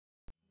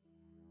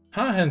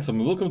Hi handsome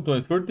and welcome to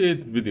my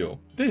 38th video.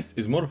 This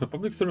is more of a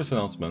public service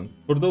announcement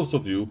for those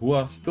of you who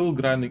are still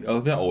grinding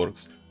Elvia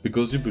Orcs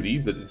because you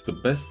believe that it's the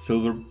best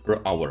silver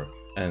per hour.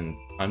 And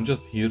I'm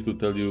just here to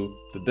tell you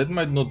that that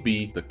might not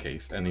be the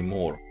case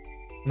anymore.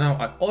 Now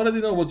I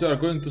already know what you are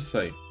going to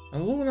say.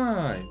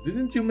 Luneye,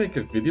 didn't you make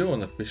a video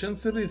on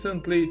efficiency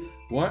recently?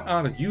 Why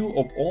are you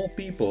of all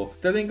people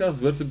telling us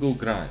where to go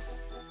grind?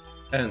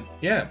 And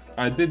yeah,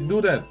 I did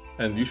do that,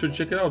 and you should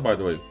check it out by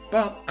the way.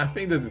 But I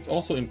think that it's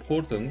also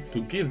important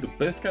to give the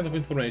best kind of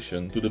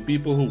information to the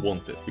people who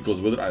want it,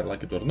 because whether I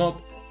like it or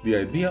not, the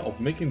idea of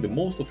making the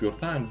most of your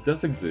time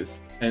does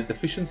exist, and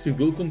efficiency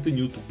will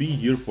continue to be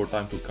here for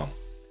time to come.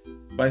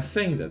 By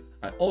saying that,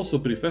 I also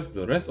preface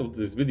the rest of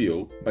this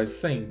video by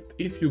saying that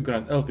if you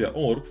grind Elvia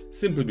Orcs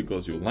simply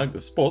because you like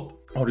the spot,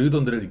 or you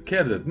don't really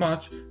care that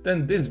much,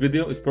 then this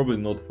video is probably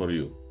not for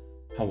you.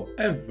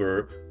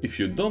 However, if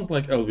you don't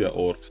like Elvia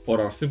Orcs or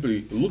are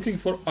simply looking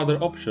for other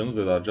options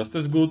that are just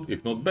as good,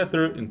 if not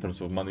better, in terms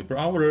of money per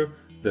hour,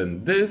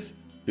 then this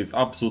is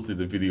absolutely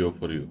the video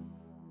for you.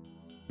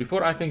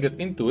 Before I can get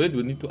into it,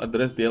 we need to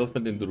address the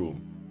elephant in the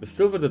room. The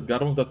silver that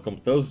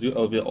Garmov.com tells you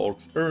Elvia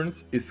Orcs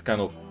earns is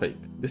kind of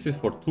fake. This is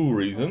for two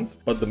reasons,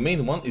 but the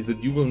main one is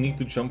that you will need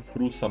to jump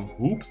through some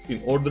hoops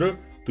in order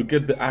to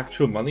get the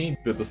actual money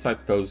that the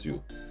site tells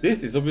you.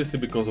 This is obviously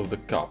because of the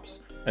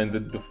cups, and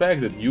the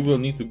fact that you will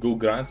need to go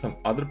grind some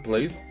other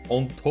place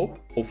on top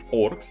of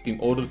orcs in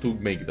order to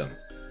make them.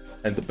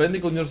 And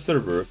depending on your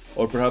server,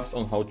 or perhaps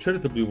on how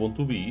charitable you want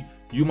to be,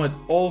 you might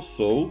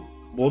also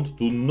want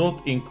to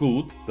not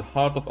include the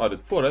Heart of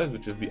Arid Forest,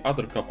 which is the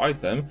other cup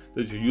item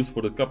that you use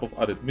for the Cup of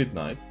Arid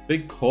Midnight,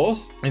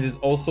 because it is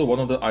also one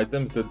of the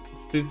items that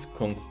sits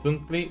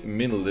constantly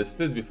min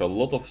listed with a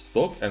lot of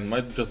stock and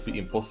might just be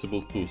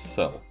impossible to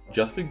sell.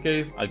 Just in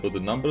case, I got the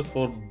numbers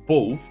for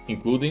both,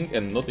 including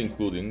and not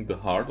including the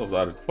Heart of the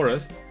Arid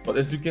Forest, but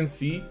as you can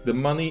see, the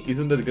money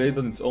isn't that great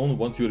on its own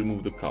once you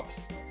remove the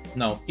cups.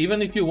 Now,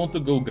 even if you want to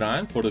go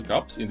grind for the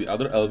cups in the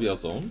other Elvia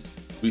zones,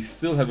 we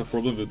still have a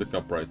problem with the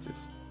cup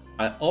prices.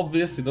 I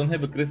obviously don't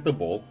have a crystal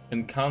ball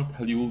and can't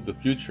tell you the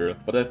future,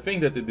 but I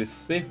think that it is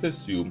safe to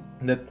assume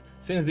that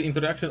since the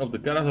introduction of the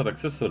Garazad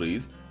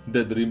accessories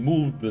that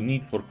removed the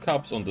need for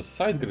cups on the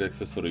side grid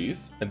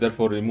accessories, and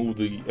therefore removed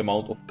the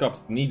amount of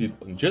cups needed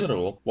in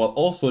general, while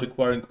also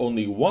requiring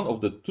only one of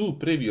the two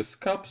previous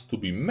cups to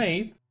be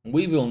made,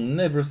 we will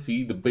never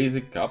see the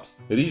basic cups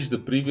reach the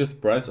previous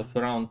price of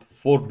around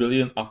 4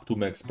 billion up to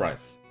max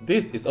price.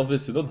 This is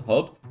obviously not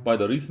helped by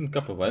the recent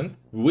cup event,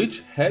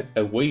 which had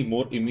a way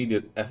more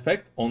immediate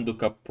effect on the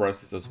cup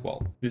prices as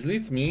well. This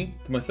leads me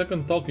to my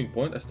second talking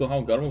point as to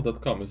how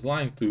Garmov.com is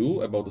lying to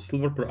you about the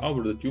silver per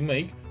hour that you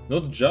make,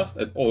 not just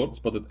at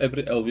Orcs but at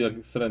every Elvia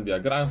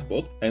Serendia grind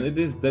spot, and it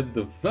is that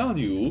the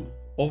value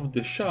of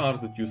the shards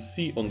that you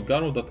see on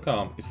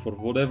Garmov.com is for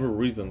whatever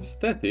reason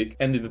static,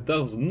 and it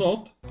does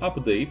not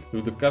update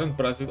with the current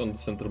prices on the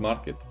central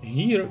market.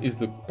 Here is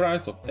the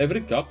price of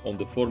every cup on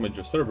the 4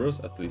 major servers,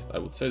 at least I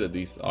would say that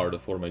these are the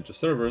 4 major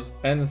servers,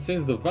 and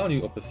since the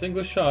value of a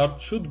single shard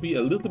should be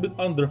a little bit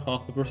under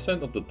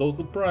 0.5% of the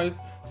total price,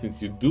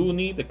 since you do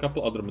need a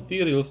couple other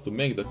materials to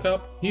make the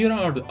cup, here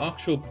are the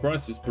actual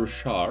prices per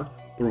shard,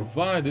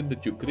 provided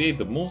that you create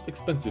the most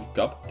expensive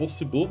cup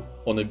possible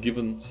on a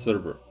given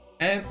server.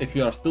 And if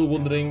you are still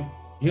wondering,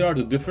 here are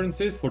the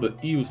differences for the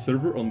EU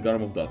server on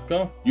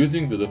Garmov.com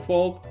using the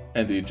default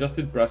and the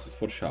adjusted prices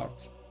for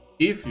shards,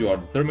 if you are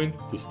determined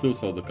to still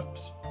sell the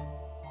cups.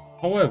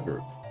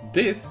 However,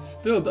 this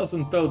still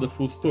doesn't tell the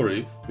full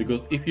story,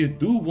 because if you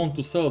do want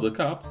to sell the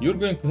cup, you're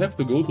going to have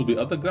to go to the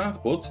other grind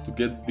spots to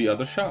get the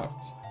other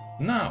shards.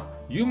 Now,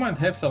 you might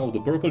have some of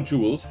the purple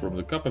jewels from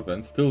the cup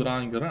event still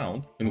lying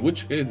around, in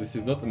which case this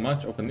is not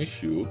much of an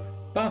issue,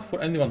 but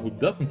for anyone who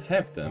doesn't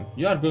have them,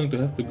 you are going to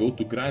have to go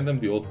to grind them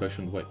the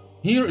old-fashioned way.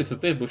 Here is a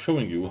table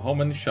showing you how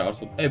many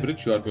shards on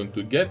average you are going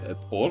to get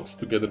at Orcs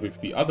together with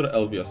the other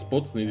Elvia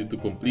spots needed to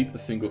complete a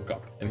single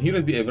cup. And here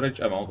is the average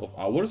amount of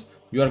hours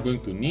you are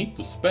going to need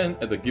to spend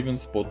at a given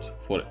spot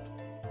for it.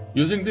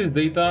 Using this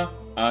data,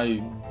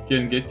 I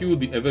can get you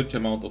the average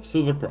amount of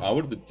silver per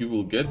hour that you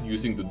will get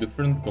using the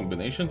different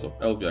combinations of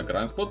Elvia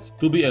grind spots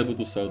to be able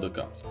to sell the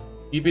cups.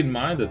 Keep in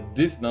mind that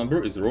this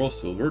number is raw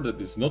silver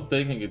that is not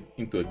taking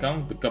into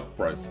account the cup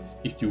prices.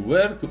 If you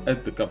were to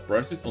add the cup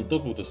prices on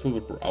top of the silver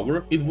per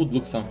hour, it would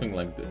look something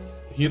like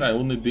this. Here I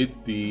only did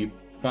the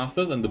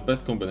fastest and the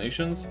best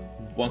combinations,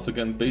 once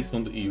again based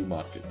on the EU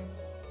market.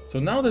 So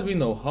now that we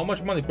know how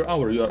much money per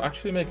hour you are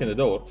actually making at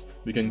Orcs,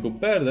 we can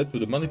compare that to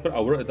the money per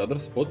hour at other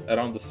spots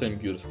around the same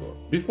gear score.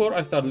 Before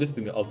I start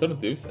listing the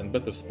alternatives and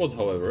better spots,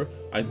 however,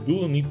 I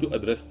do need to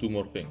address two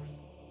more things.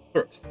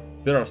 First,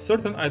 there are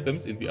certain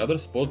items in the other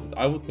spots that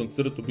I would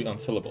consider to be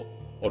unsellable,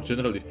 or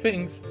generally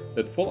things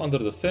that fall under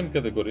the same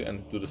category and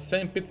into the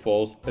same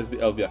pitfalls as the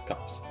Elvia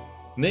cups,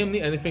 namely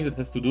anything that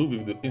has to do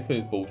with the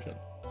infinite potion.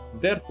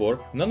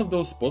 Therefore, none of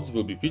those spots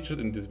will be featured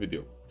in this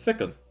video.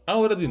 Second, I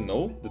already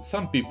know that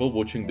some people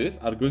watching this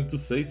are going to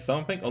say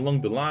something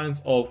along the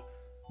lines of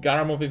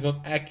Garmov is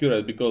not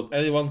accurate because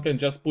anyone can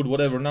just put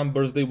whatever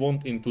numbers they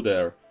want into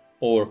there,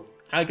 or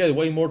I get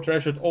way more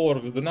trash at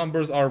orcs, the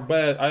numbers are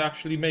bad, I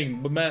actually make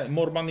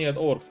more money at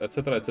orcs,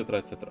 etc, etc,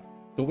 etc.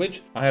 To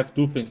which I have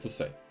two things to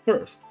say.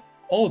 First,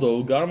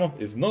 although Garmov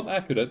is not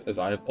accurate, as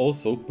I have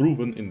also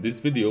proven in this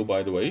video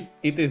by the way,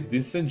 it is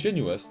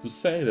disingenuous to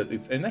say that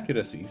its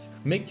inaccuracies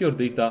make your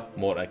data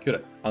more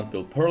accurate.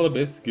 Until Pearl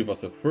Abyss give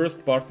us a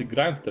first-party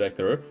grind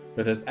tracker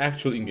that has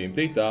actual in-game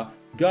data,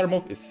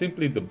 Garmov is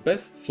simply the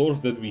best source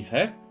that we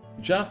have,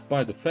 just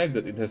by the fact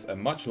that it has a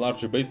much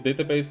larger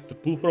database to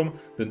pull from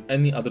than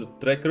any other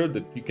tracker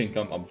that you can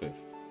come up with.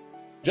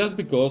 Just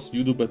because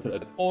you do better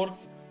at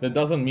orcs, that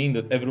doesn't mean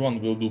that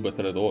everyone will do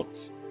better at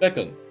orcs.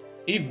 Second,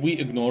 if we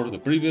ignore the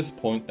previous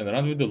point and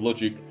run with the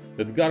logic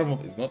that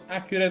Garmov is not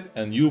accurate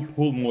and you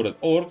pull more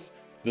at orcs,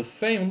 the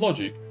same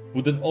logic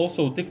would then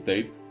also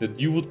dictate that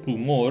you would pull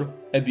more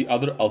at the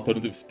other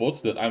alternative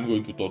spots that I'm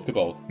going to talk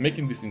about,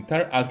 making this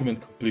entire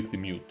argument completely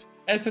mute.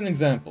 As an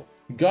example,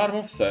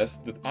 Garmov says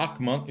that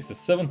Akman is a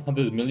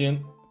 700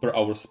 million per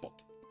hour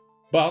spot,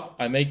 but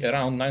I make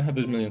around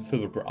 900 million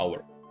silver per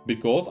hour,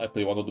 because I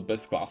play one of the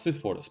best classes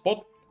for the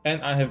spot,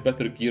 and I have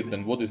better gear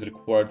than what is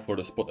required for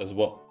the spot as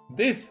well.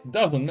 This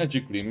doesn't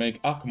magically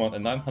make Akman a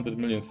 900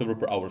 million silver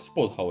per hour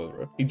spot,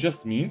 however. It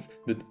just means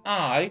that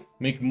I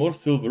make more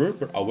silver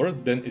per hour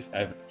than is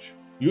average.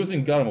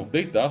 Using Garmov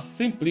data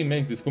simply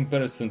makes this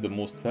comparison the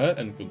most fair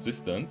and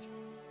consistent,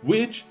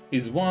 which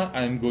is why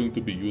I am going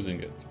to be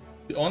using it.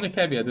 The only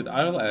caveat that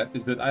I will add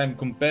is that I am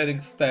comparing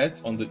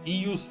stats on the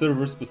EU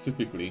server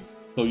specifically,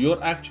 so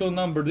your actual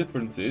number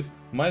differences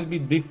might be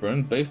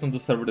different based on the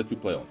server that you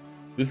play on.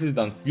 This is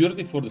done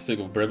purely for the sake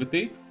of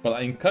brevity, but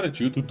I encourage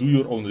you to do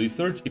your own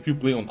research if you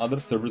play on other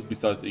servers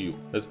besides EU.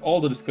 That's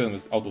all the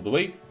disclaimers out of the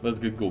way, let's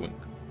get going.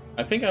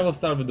 I think I will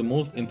start with the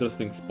most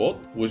interesting spot,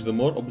 which the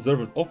more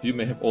observant of you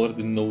may have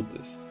already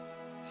noticed.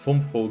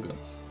 Swamp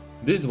Fogans.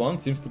 This one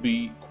seems to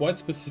be quite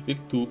specific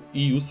to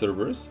EU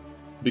servers,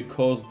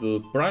 because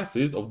the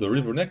prices of the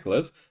river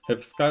necklace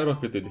have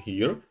skyrocketed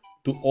here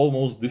to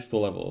almost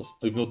distal levels,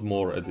 if not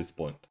more at this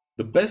point.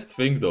 The best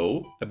thing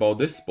though about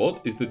this spot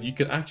is that you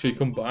can actually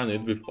combine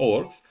it with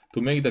orcs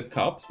to make the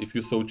cups, if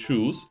you so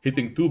choose,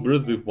 hitting two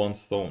birds with one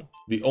stone.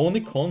 The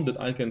only con that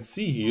I can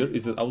see here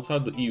is that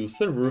outside the EU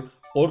server,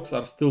 orcs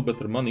are still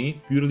better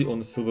money purely on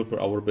a silver per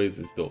hour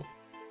basis though.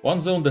 One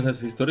zone that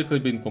has historically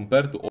been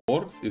compared to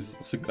orcs is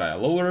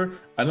Sigraya Lower.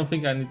 I don't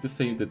think I need to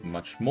say that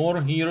much more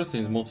here,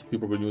 since most of you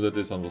probably knew that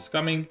this one was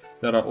coming.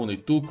 There are only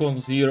two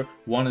cons here.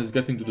 One is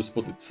getting to the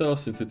spot itself,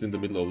 since it's in the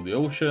middle of the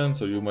ocean,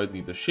 so you might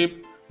need a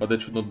ship, but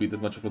that should not be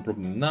that much of a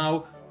problem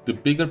now. The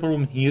bigger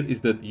problem here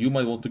is that you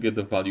might want to get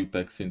the value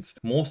pack, since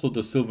most of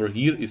the silver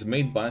here is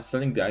made by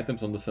selling the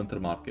items on the center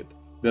market.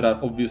 There are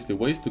obviously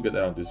ways to get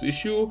around this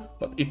issue,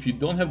 but if you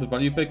don't have the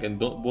value pack and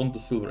don't want the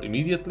silver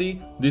immediately,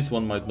 this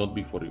one might not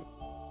be for you.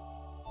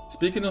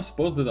 Speaking of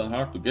spots that are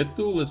hard to get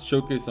to, let's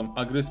showcase some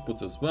agri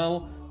spots as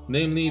well.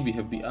 Namely, we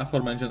have the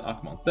aforementioned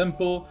Akman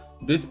Temple.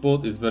 This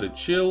spot is very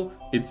chill,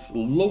 it's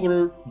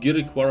lower gear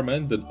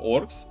requirement than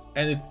orcs,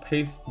 and it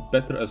pays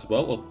better as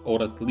well,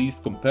 or at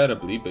least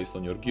comparably based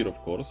on your gear of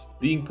course.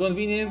 The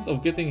inconvenience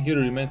of getting here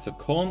remains a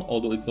con,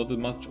 although it's not that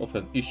much of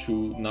an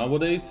issue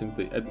nowadays since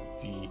they add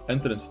the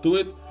entrance to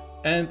it,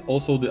 and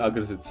also the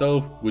agres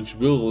itself, which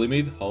will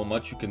limit how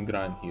much you can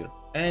grind here.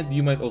 And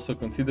you might also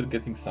consider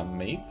getting some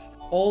mates,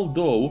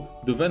 although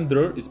the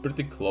vendor is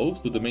pretty close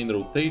to the main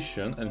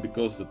rotation, and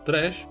because the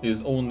trash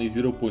is only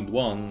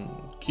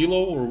 0.1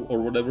 kilo or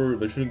whatever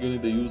measuring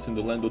unit they use in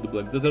the land of the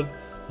Black Desert,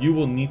 you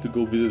will need to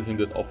go visit him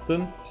that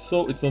often,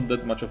 so it's not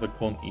that much of a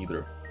con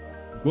either.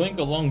 Going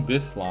along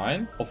this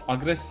line of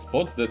aggressive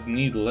spots that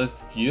need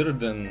less gear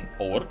than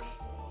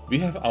orcs, we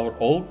have our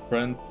old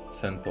friend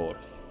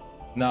Centaurs.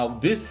 Now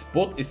this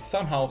spot is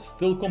somehow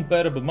still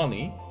comparable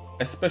money,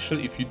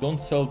 especially if you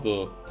don't sell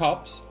the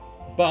cups,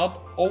 but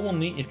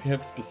only if you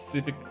have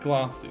specific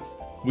classes,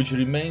 which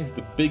remains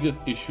the biggest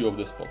issue of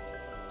the spot.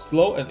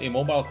 Slow and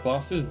immobile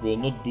classes will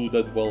not do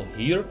that well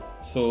here,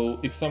 so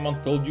if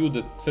someone told you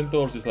that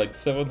Centaurs is like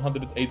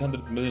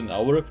 700-800 million an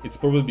hour, it's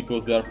probably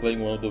because they are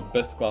playing one of the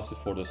best classes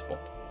for the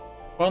spot.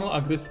 Final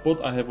agri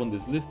spot I have on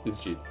this list is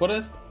Jade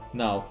Forest.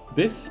 Now,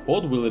 this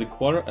spot will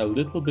require a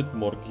little bit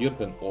more gear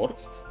than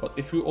orcs, but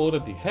if you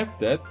already have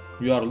that,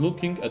 you are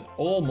looking at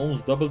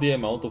almost double the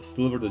amount of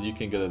silver that you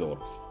can get at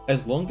orcs,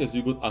 as long as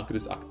you got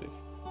agris active.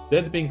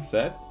 That being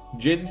said,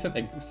 Jade is an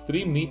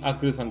extremely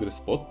agris-hungry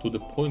spot to the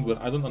point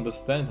where I don't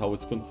understand how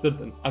it's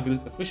considered an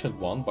agris-efficient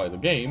one by the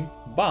game,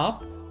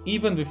 but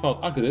even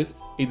without agris,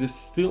 it is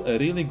still a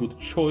really good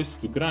choice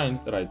to grind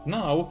right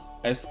now,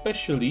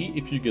 especially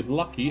if you get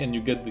lucky and you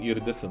get the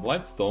iridescent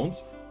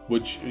lightstones,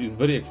 which is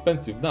very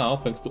expensive now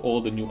thanks to all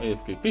the new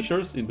AFK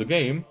fishers in the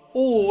game,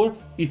 or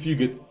if you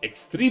get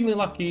extremely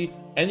lucky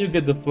and you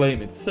get the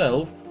flame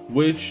itself,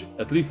 which,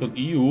 at least on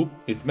EU,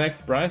 is max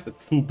priced at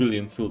 2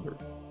 billion silver.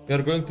 We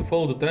are going to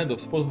follow the trend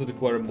of spots that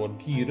require more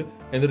gear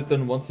and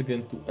return once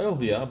again to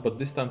Elvia, but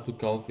this time to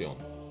Calphion.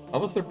 I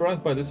was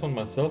surprised by this one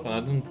myself and I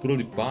didn't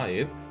truly buy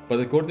it, but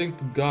according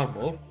to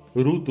Garmov,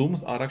 Root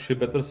Tombs are actually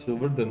better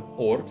silver than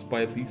orcs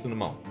by a decent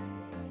amount.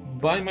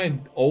 by my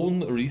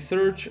own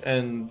research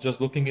and just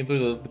looking into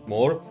it a little bit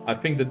more, I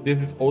think that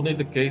this is only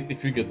the case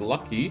if you get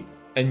lucky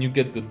and you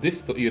get the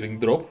Disto earring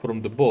drop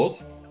from the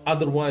boss.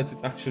 Otherwise,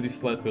 it's actually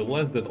slightly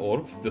less than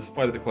orcs,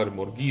 despite requiring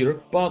more gear.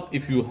 But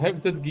if you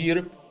have that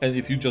gear, and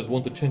if you just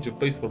want to change your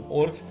pace from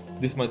orcs,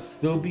 this might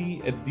still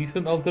be a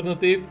decent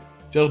alternative.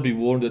 Just be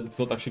warned that it's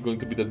not actually going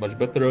to be that much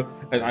better,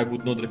 and I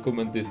would not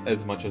recommend this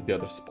as much as the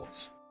other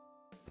spots.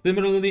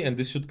 Similarly, and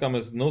this should come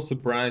as no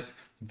surprise,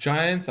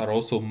 giants are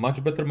also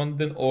much better money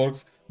than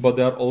orcs, but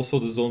they are also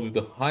the zone with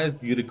the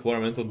highest gear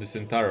requirements on this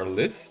entire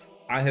list.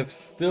 I have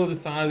still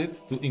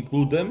decided to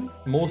include them,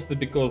 mostly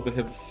because they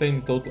have the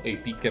same total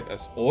AP cap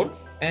as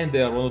orcs, and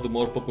they are one of the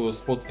more popular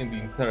spots in the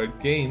entire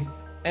game,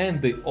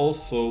 and they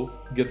also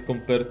get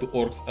compared to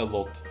orcs a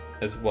lot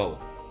as well.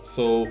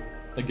 So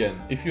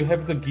again, if you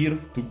have the gear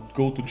to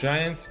go to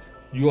giants,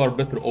 you are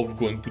better off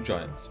going to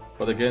giants.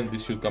 But again,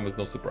 this should come as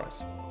no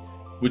surprise.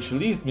 Which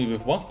leaves me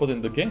with one spot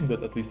in the game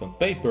that, at least on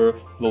paper,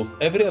 blows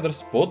every other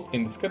spot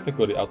in this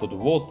category out of the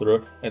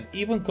water and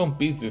even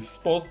competes with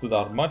spots that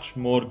are much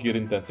more gear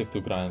intensive to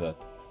grind at.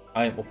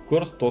 I am of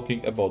course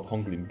talking about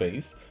Honglin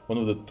Base, one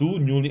of the two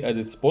newly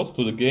added spots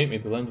to the game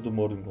in the Land of the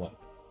Morning Light.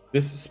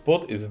 This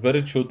spot is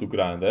very chill to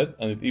grind at,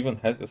 and it even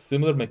has a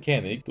similar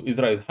mechanic to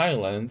Israel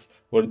Highlands,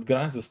 where it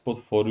grinds the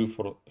spot for you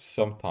for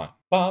some time.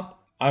 But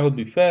I would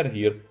be fair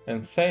here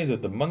and say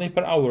that the money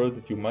per hour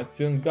that you might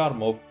see on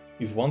Garmov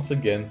is once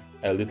again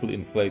a little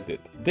inflated.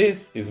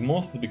 This is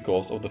mostly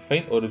because of the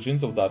faint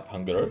origins of Dark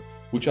Hunger,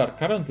 which are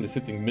currently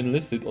sitting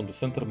min-listed on the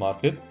center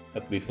market,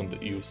 at least on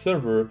the EU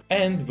server,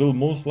 and will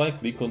most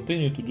likely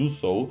continue to do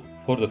so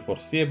for the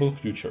foreseeable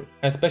future,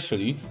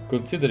 especially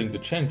considering the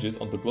changes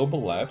on the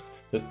global labs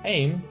that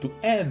aim to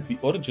add the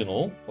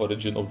original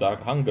Origin of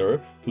Dark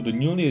Hunger to the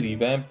newly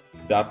revamped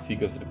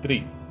Darkseeker's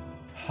Retreat.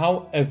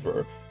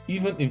 However,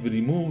 even if we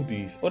remove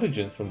these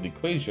origins from the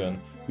equation,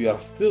 we are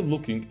still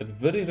looking at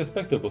very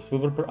respectable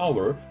silver per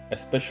hour,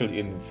 especially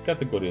in this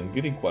category and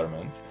gear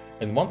requirements,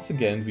 and once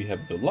again we have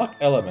the luck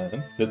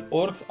element that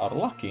orcs are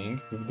lacking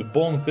with the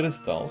bone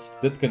crystals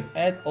that can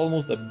add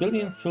almost 1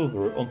 billion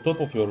silver on top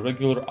of your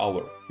regular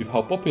hour. With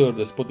how popular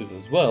the spot is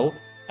as well,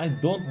 I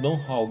don't know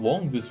how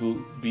long this will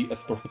be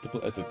as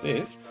profitable as it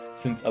is,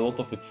 since a lot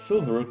of its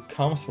silver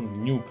comes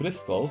from new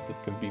crystals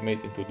that can be made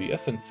into the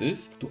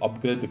essences to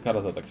upgrade the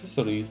Karazat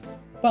accessories,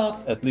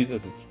 but at least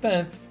as it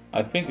stands,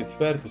 I think it's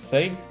fair to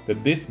say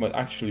that this might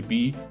actually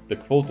be the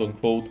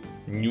quote-unquote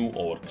new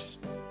orcs.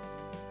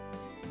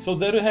 So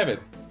there you have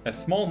it, a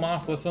small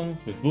math lesson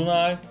with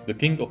Luneye, the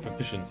king of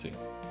efficiency.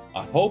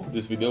 I hope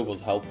this video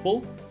was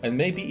helpful and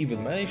maybe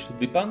even managed to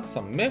debunk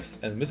some myths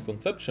and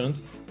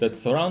misconceptions that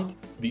surround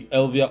the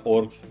Elvia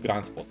Orcs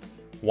grind spot.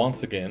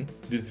 Once again,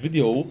 this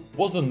video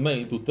wasn't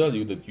made to tell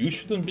you that you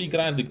shouldn't be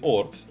grinding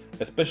orcs,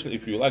 especially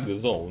if you like the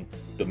zone.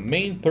 The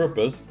main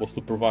purpose was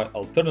to provide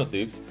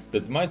alternatives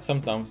that might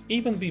sometimes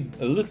even be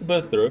a little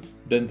better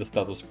than the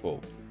status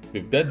quo.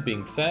 With that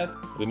being said,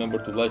 remember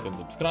to like and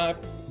subscribe.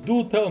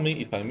 Do tell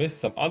me if I missed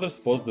some other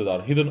spots that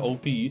are hidden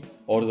OP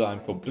or that I'm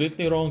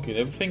completely wrong in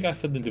everything I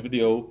said in the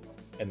video,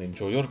 and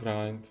enjoy your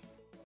grind.